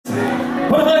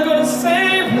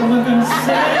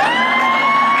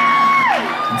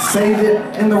and save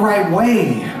it in the right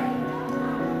way.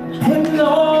 Putting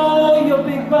all your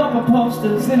big bumper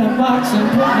posters in a box and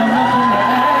putting them up in the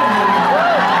attic.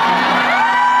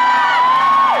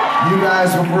 You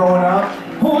guys were growing up.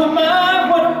 Who am I?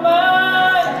 What am I?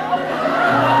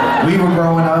 We were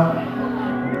growing up.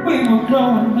 We were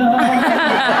growing up.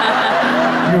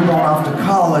 You were going off to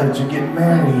college and getting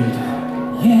married.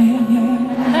 Yeah.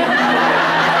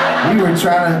 We were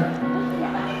trying to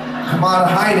come out of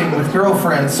hiding with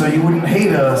girlfriends so you wouldn't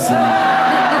hate us and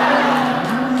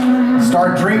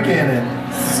start drinking and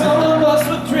Some of us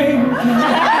were drinking.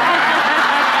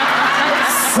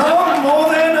 some more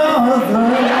than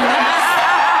others.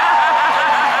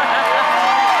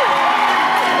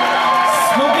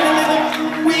 Smoking a little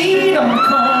weed on the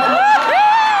corner.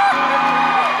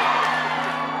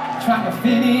 Trying to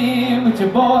fit in with your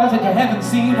boys that you haven't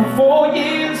seen for 4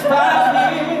 years,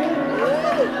 5 years.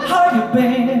 How you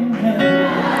been, man?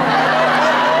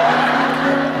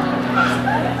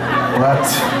 But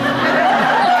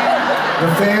the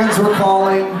fans were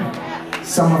calling,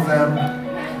 some of them,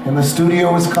 and the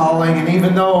studio was calling, and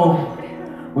even though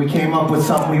we came up with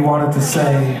something we wanted to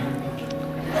say,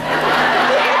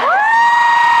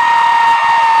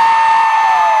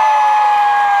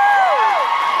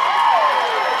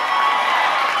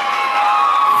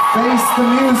 face the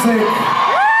music.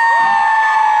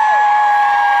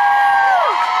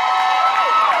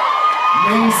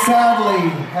 May sadly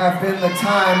have been the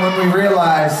time when we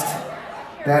realized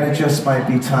that it just might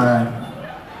be time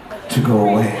to go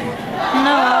away.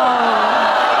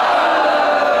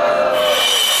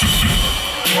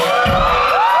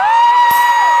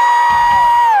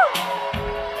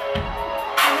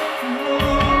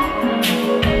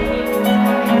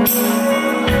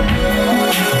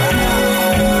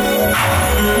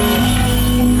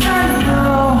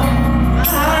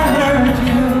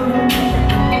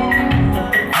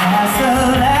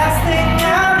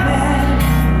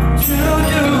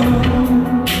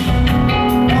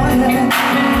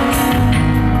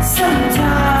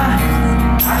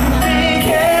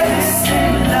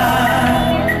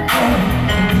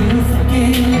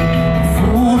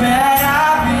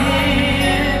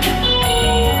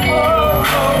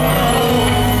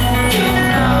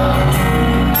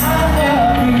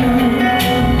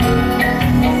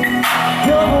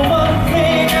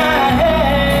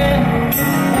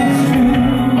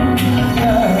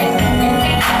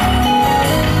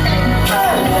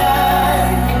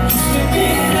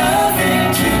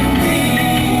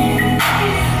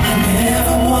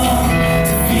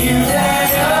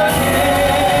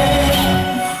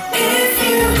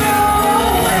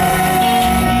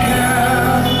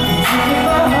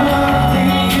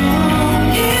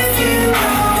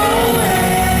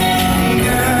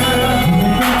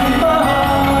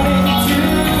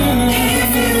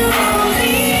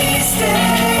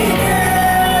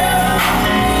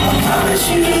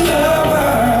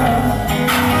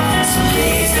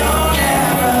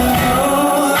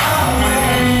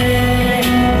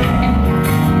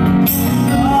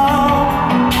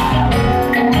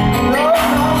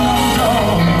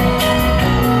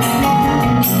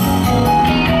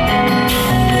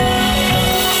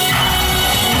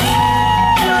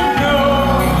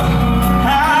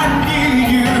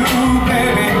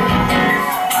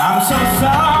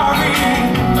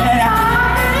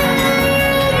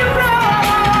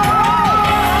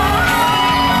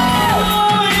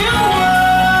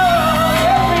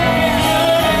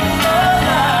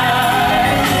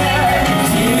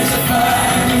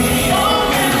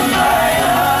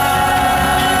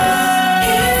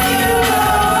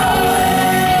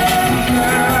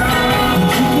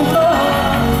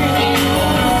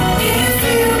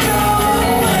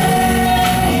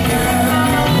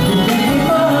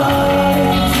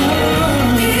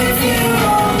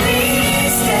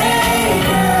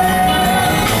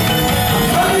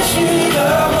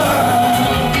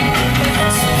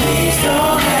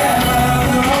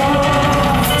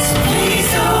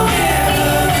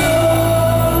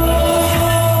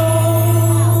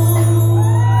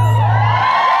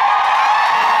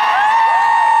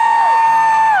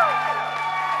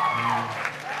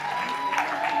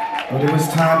 But it was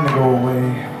time to go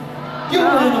away. You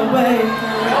went away.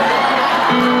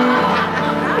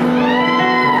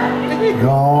 We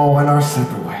all went our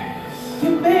separate ways.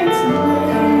 You made some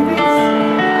babies.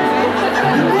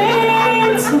 You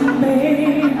made some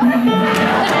babies.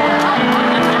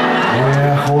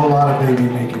 Yeah, a whole lot of baby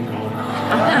making going on.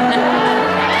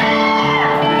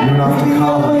 You're not the Baby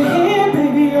college. over here,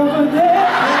 baby over there.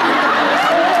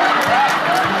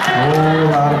 A whole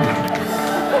lot of babies.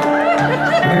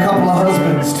 And a couple of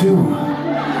husbands too.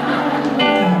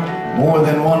 More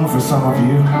than one for some of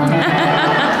you.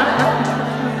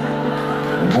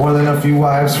 More than a few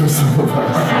wives for some of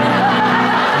us.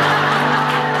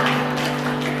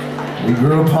 We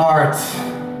grew apart,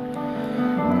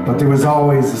 but there was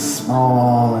always a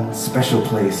small and special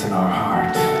place in our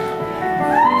heart.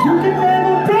 You can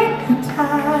never break the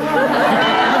tie.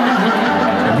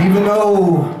 And even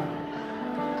though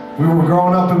we were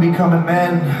growing up and becoming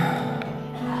men,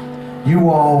 you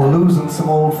all were losing some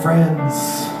old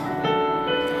friends.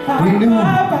 We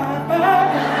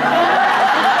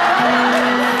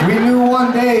knew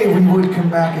one day we would come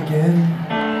back again.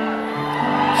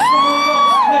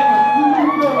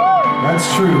 That's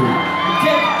true.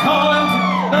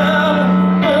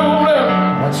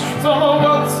 That's true. Some of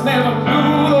us never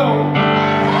knew though.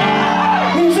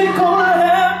 Is it gonna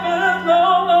happen?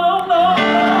 No, no, no, no.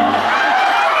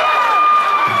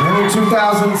 Then in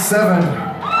 2007,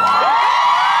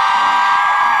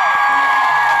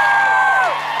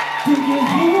 did you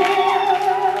hear?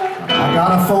 I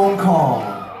got a phone call.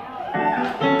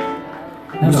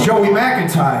 It was Joey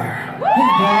McIntyre Hey,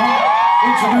 Dad.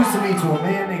 introducing me to a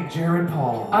man named Jared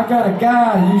Paul. I got a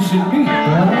guy you should meet,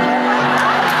 bro.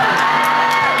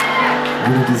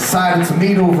 We decided to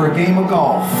meet over a game of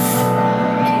golf.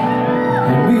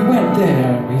 And we went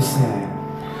there and we said,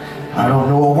 I don't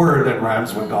know a word that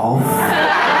rhymes with golf.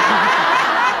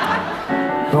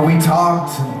 But we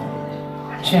talked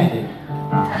and chatted.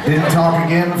 didn't talk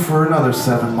again for another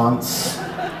 7 months.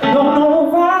 Don't know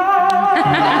why.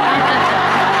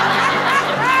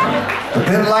 But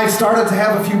then life started to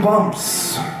have a few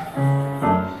bumps. For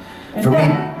me,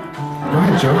 go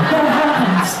ahead, Joe. That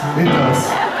happens. It does.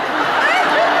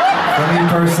 For me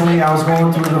personally, I was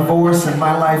going through a divorce and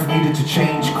my life needed to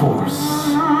change course.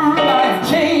 Life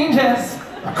changes.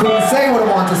 I couldn't say what I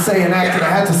wanted to say and act it. I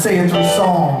had to say it through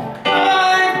song.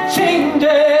 Life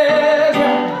changes.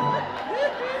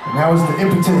 And that was the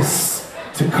impetus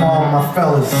to call my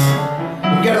fellas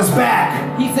and get us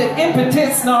back. He said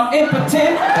impotence, not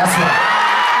impotent. That's right.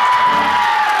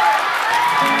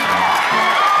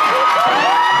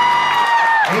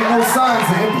 Ain't no signs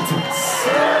of impotence.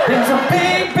 There's a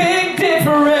big, big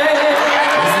difference.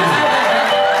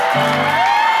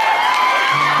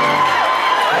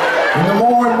 And the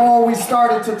more and more we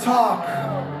started to talk,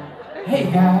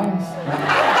 Hey guys,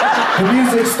 the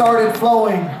music started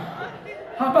flowing.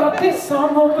 how about this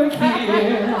song over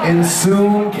here? And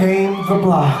soon came the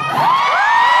block.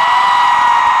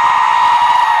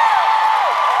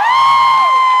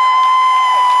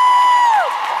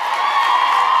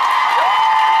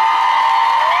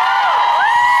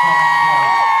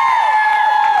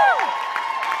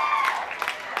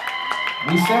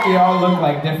 We said we all look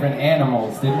like different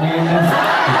animals, didn't we? In this?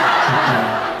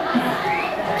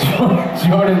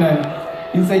 Jordan,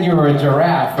 you said you were a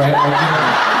giraffe, right? Like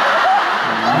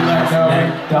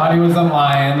Donnie was a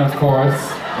lion, of course.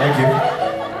 Thank you.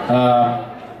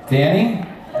 Danny?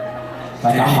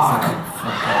 Like a hawk.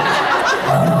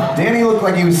 Danny looked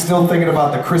like he was still thinking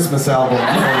about the Christmas album.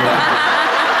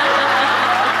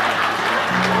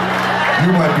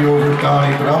 You might be over it,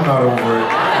 Donnie, but I'm not over it.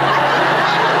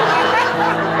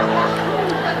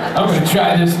 I'm gonna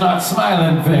try this not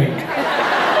smiling thing.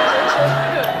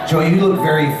 Joe, you look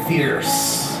very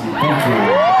fierce. Thank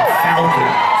you. Falcon.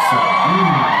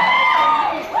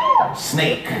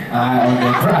 Snake.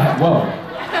 Okay, whoa.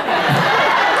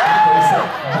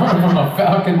 From a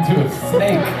falcon to a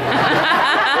snake.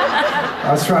 I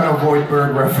was trying to avoid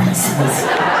bird references.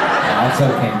 That's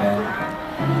okay, man.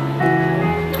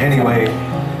 Anyway,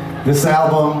 this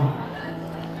album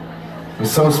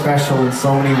was so special in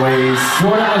so many ways.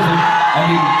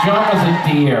 John was a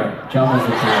deer. John was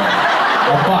a deer. A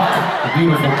buck. A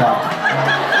beautiful buck.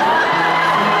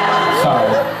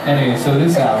 Sorry. Anyway, so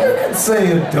this album. You could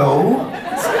say a doe.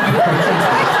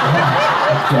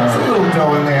 There's a little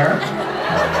doe in there.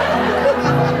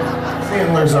 His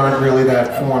antlers aren't really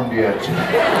that formed yet.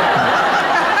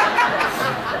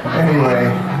 Anyway,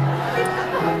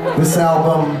 this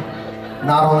album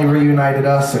not only reunited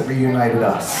us, it reunited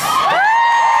us.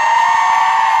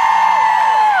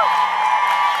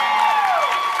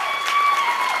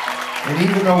 And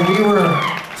even though we were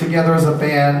together as a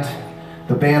band,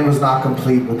 the band was not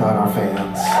complete without our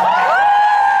fans.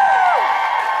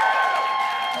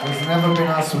 There's never been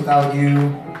us without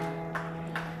you.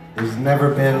 There's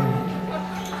never been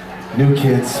New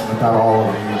Kids without all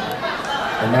of you.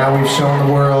 And now we've shown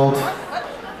the world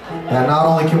that not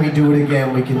only can we do it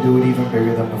again, we can do it even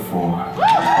bigger than before.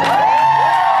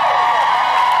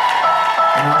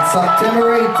 And on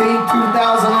September 18, 2008,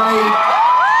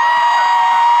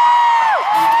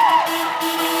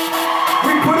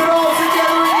 we put it all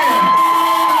together again.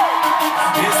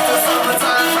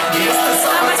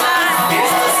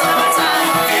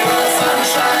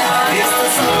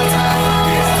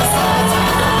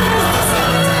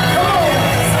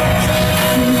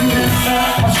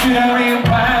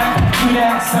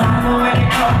 Summer when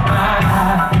it caught my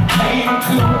eye, made it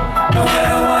cool, the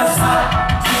weather was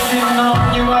hot. Sitting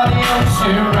on you while the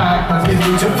ocean rocked. Cause You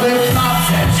need your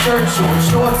flip-flops and skirt,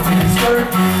 shorts,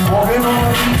 mini-skirt, walking on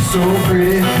a beach so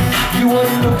pretty. You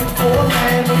weren't looking for a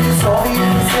man, but you saw me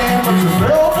in the sand, but you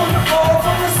fell from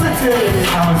the city.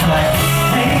 I was like,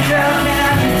 hey girl, can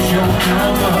I get your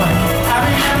number?